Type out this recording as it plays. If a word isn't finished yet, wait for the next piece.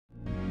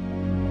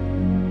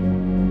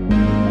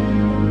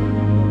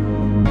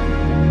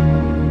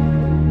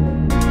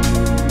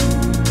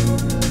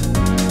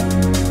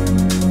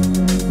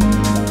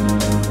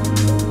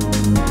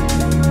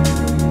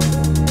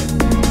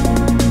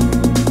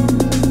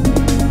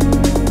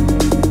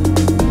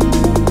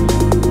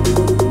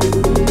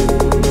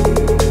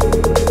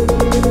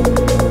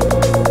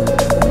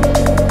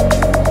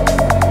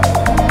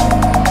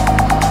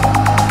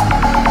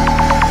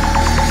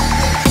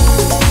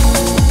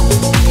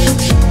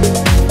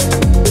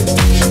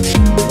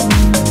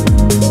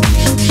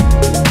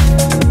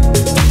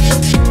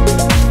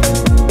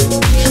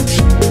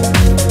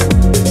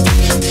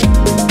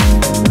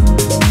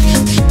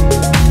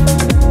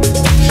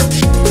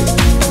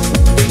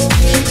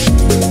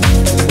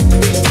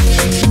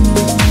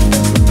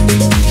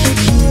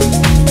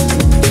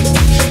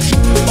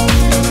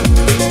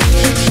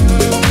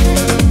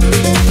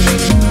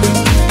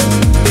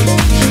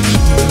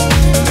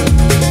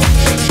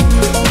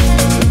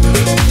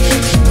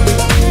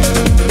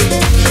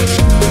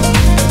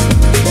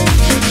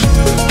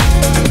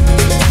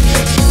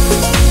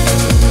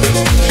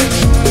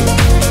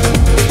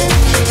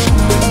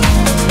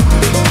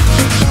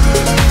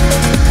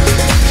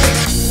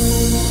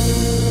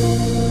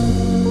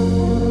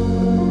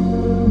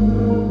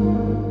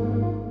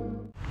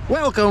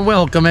Welcome,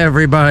 welcome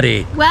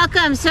everybody.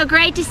 Welcome, so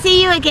great to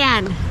see you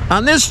again.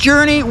 On this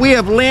journey, we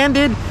have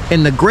landed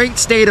in the great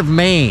state of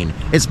Maine.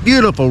 Its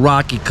beautiful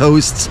rocky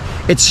coasts,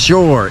 its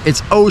shore,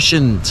 its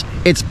oceans,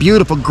 its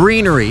beautiful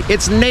greenery,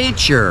 its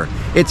nature,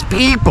 its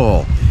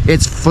people,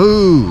 its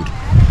food.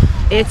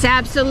 It's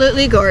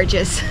absolutely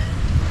gorgeous.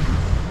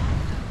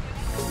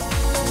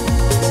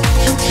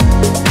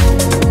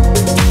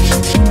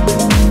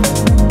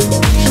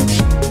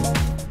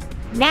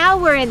 Now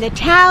we're in the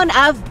town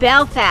of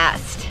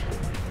Belfast.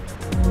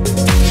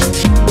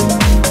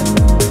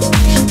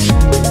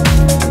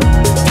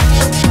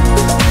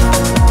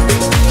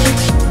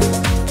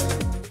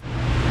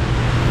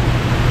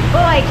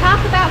 Boy,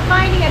 talk about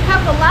finding a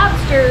couple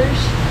lobsters.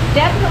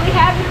 Definitely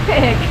have your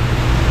pick.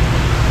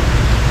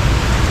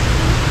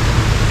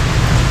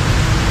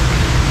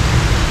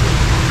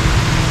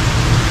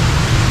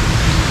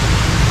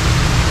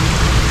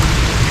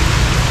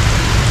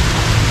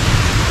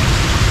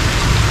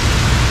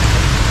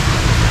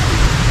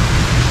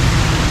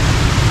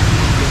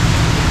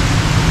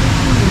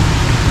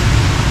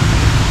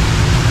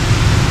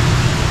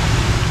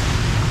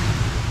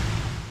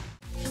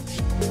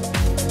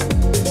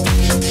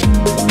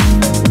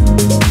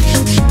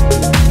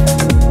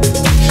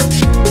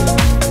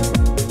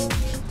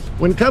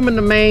 When coming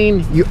to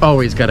Maine, you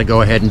always got to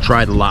go ahead and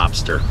try the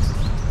lobster.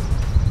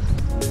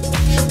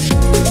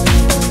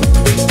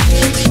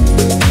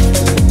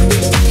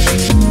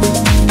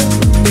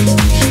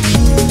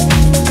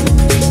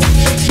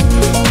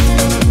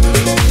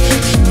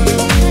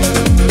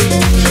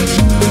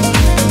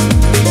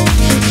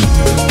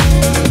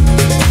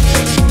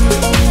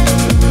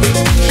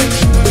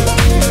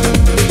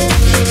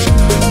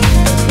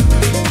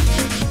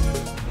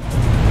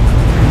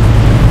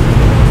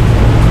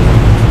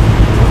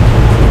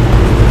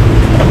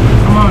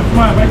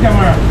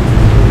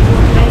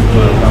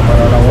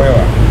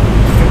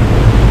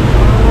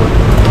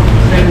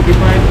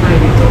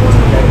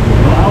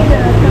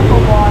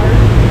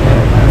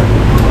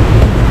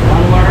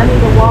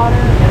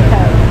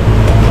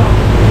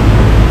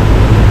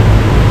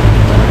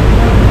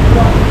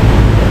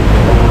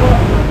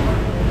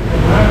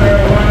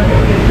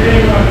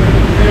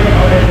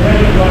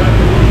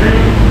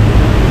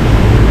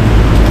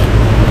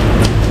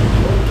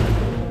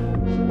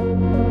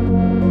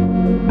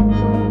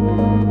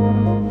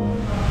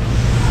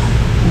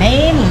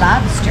 Maine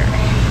lobster.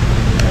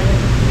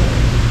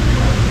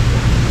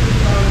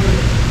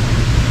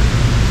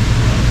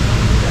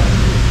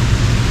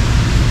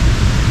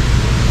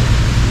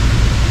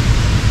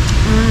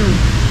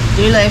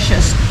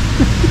 Delicious.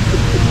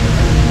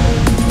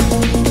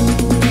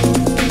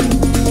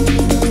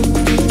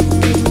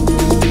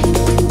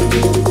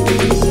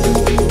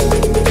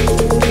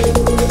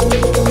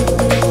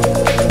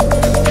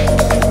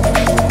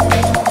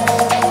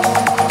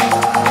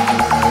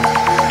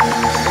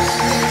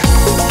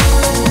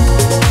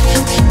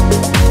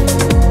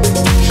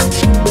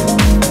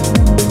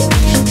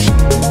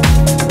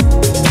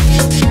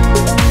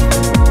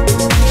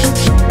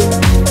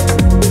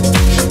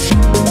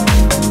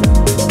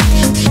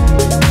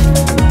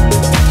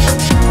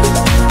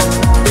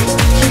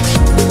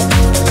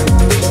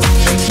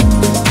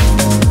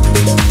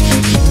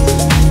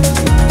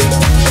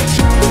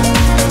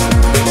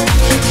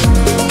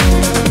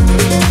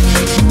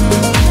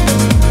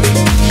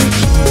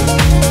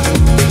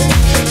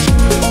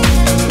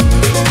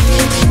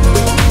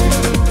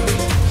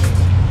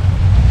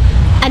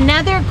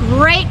 Another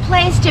great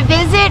place to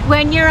visit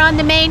when you're on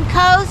the Maine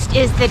coast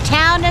is the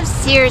town of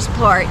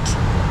Searsport.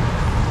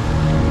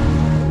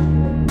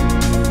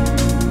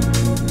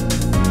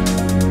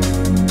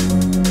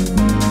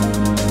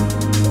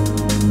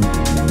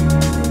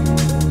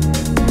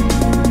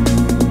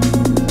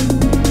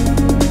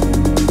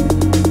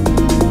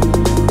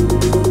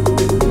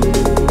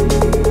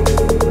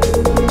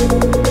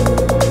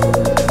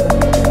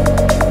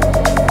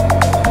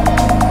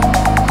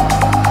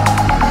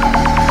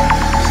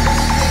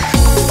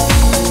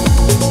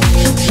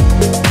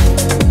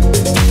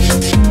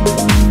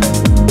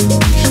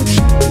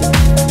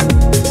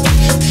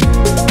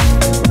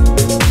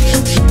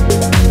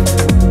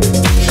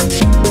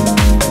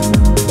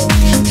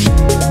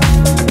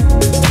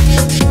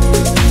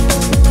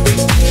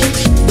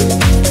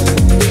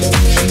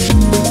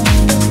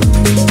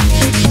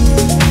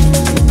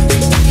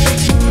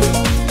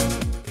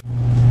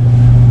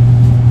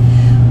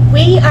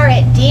 We are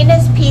at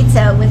Dina's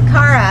Pizza with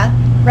Cara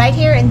right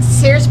here in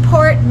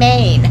Searsport,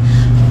 Maine.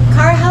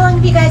 Cara, how long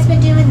have you guys been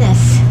doing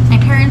this? My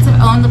parents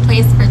have owned the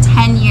place for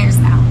 10 years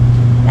now.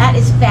 That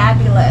is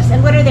fabulous.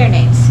 And what are their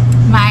names?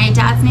 My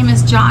dad's name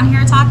is John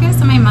Heritakis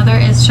and my mother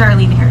is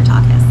Charlene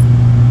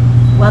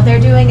Heritakis. Well,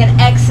 they're doing an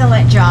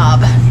excellent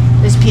job.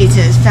 This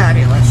pizza is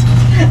fabulous.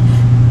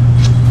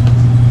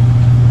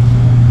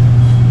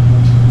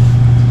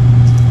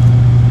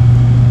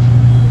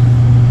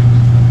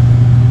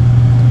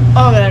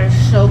 Oh, that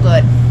is so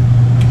good.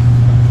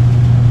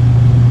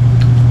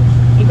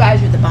 You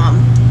guys are the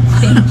bomb.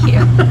 Thank you.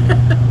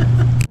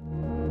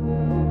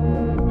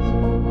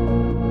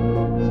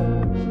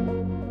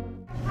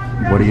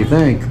 do you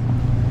think?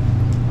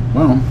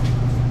 Well,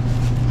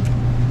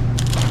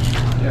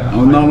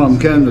 I'm not on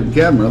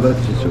camera,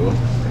 that's for sure.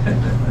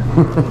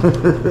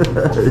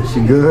 Is she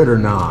good or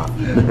not?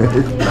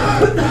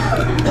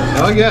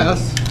 I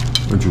guess.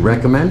 Would you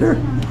recommend her?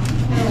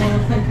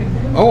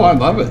 Oh, I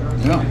love it.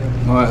 Yeah.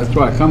 Well, that's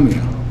why I come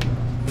here.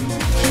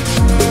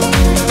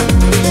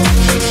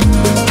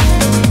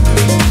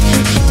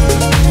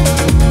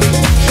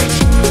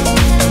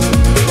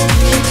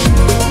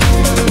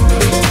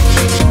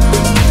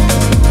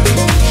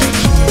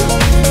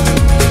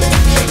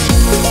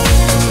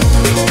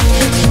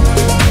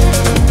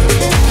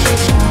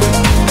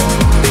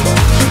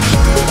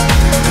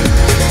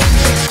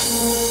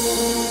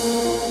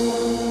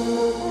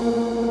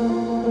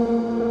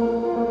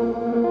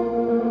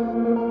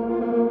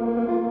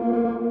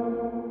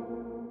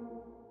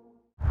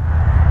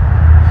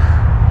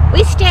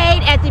 We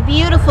stayed at the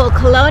beautiful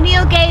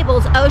Colonial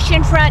Gables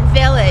Oceanfront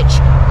Village.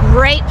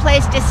 Great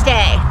place to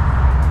stay.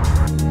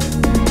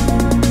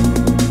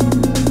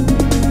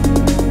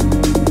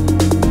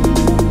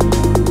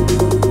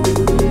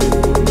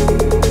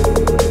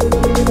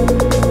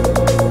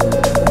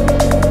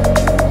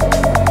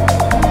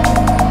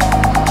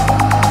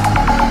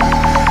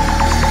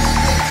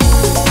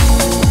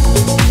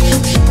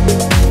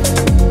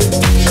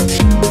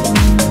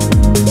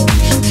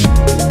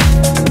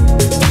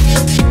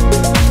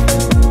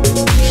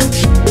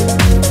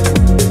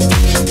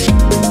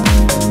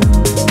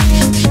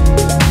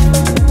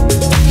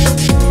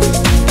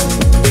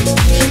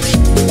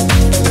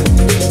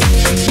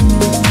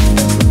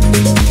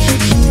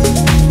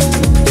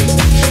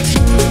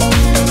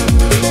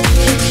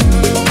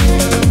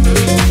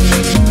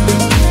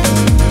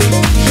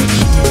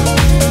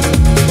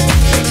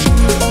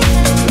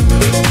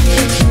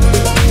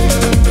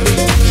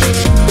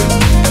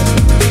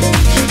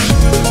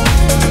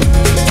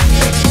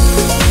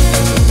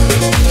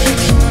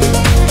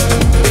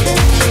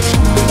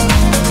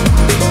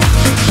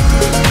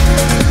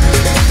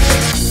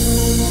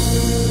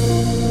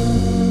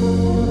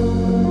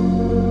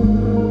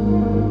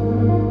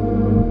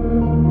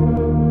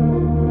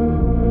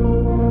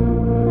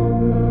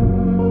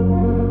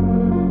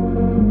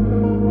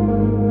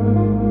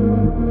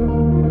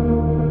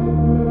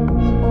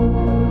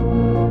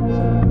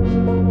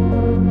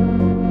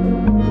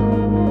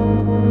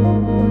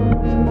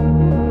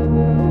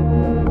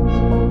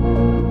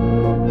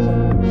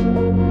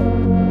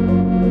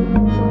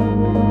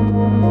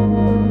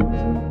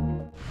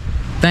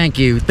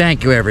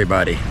 Thank you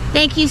everybody.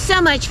 Thank you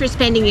so much for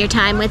spending your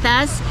time with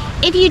us.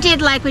 If you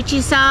did like what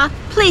you saw,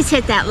 please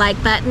hit that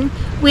like button.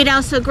 We'd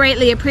also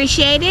greatly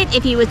appreciate it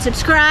if you would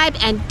subscribe,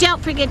 and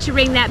don't forget to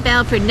ring that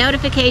bell for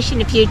notification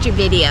of future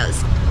videos.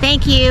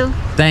 Thank you.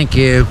 Thank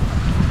you.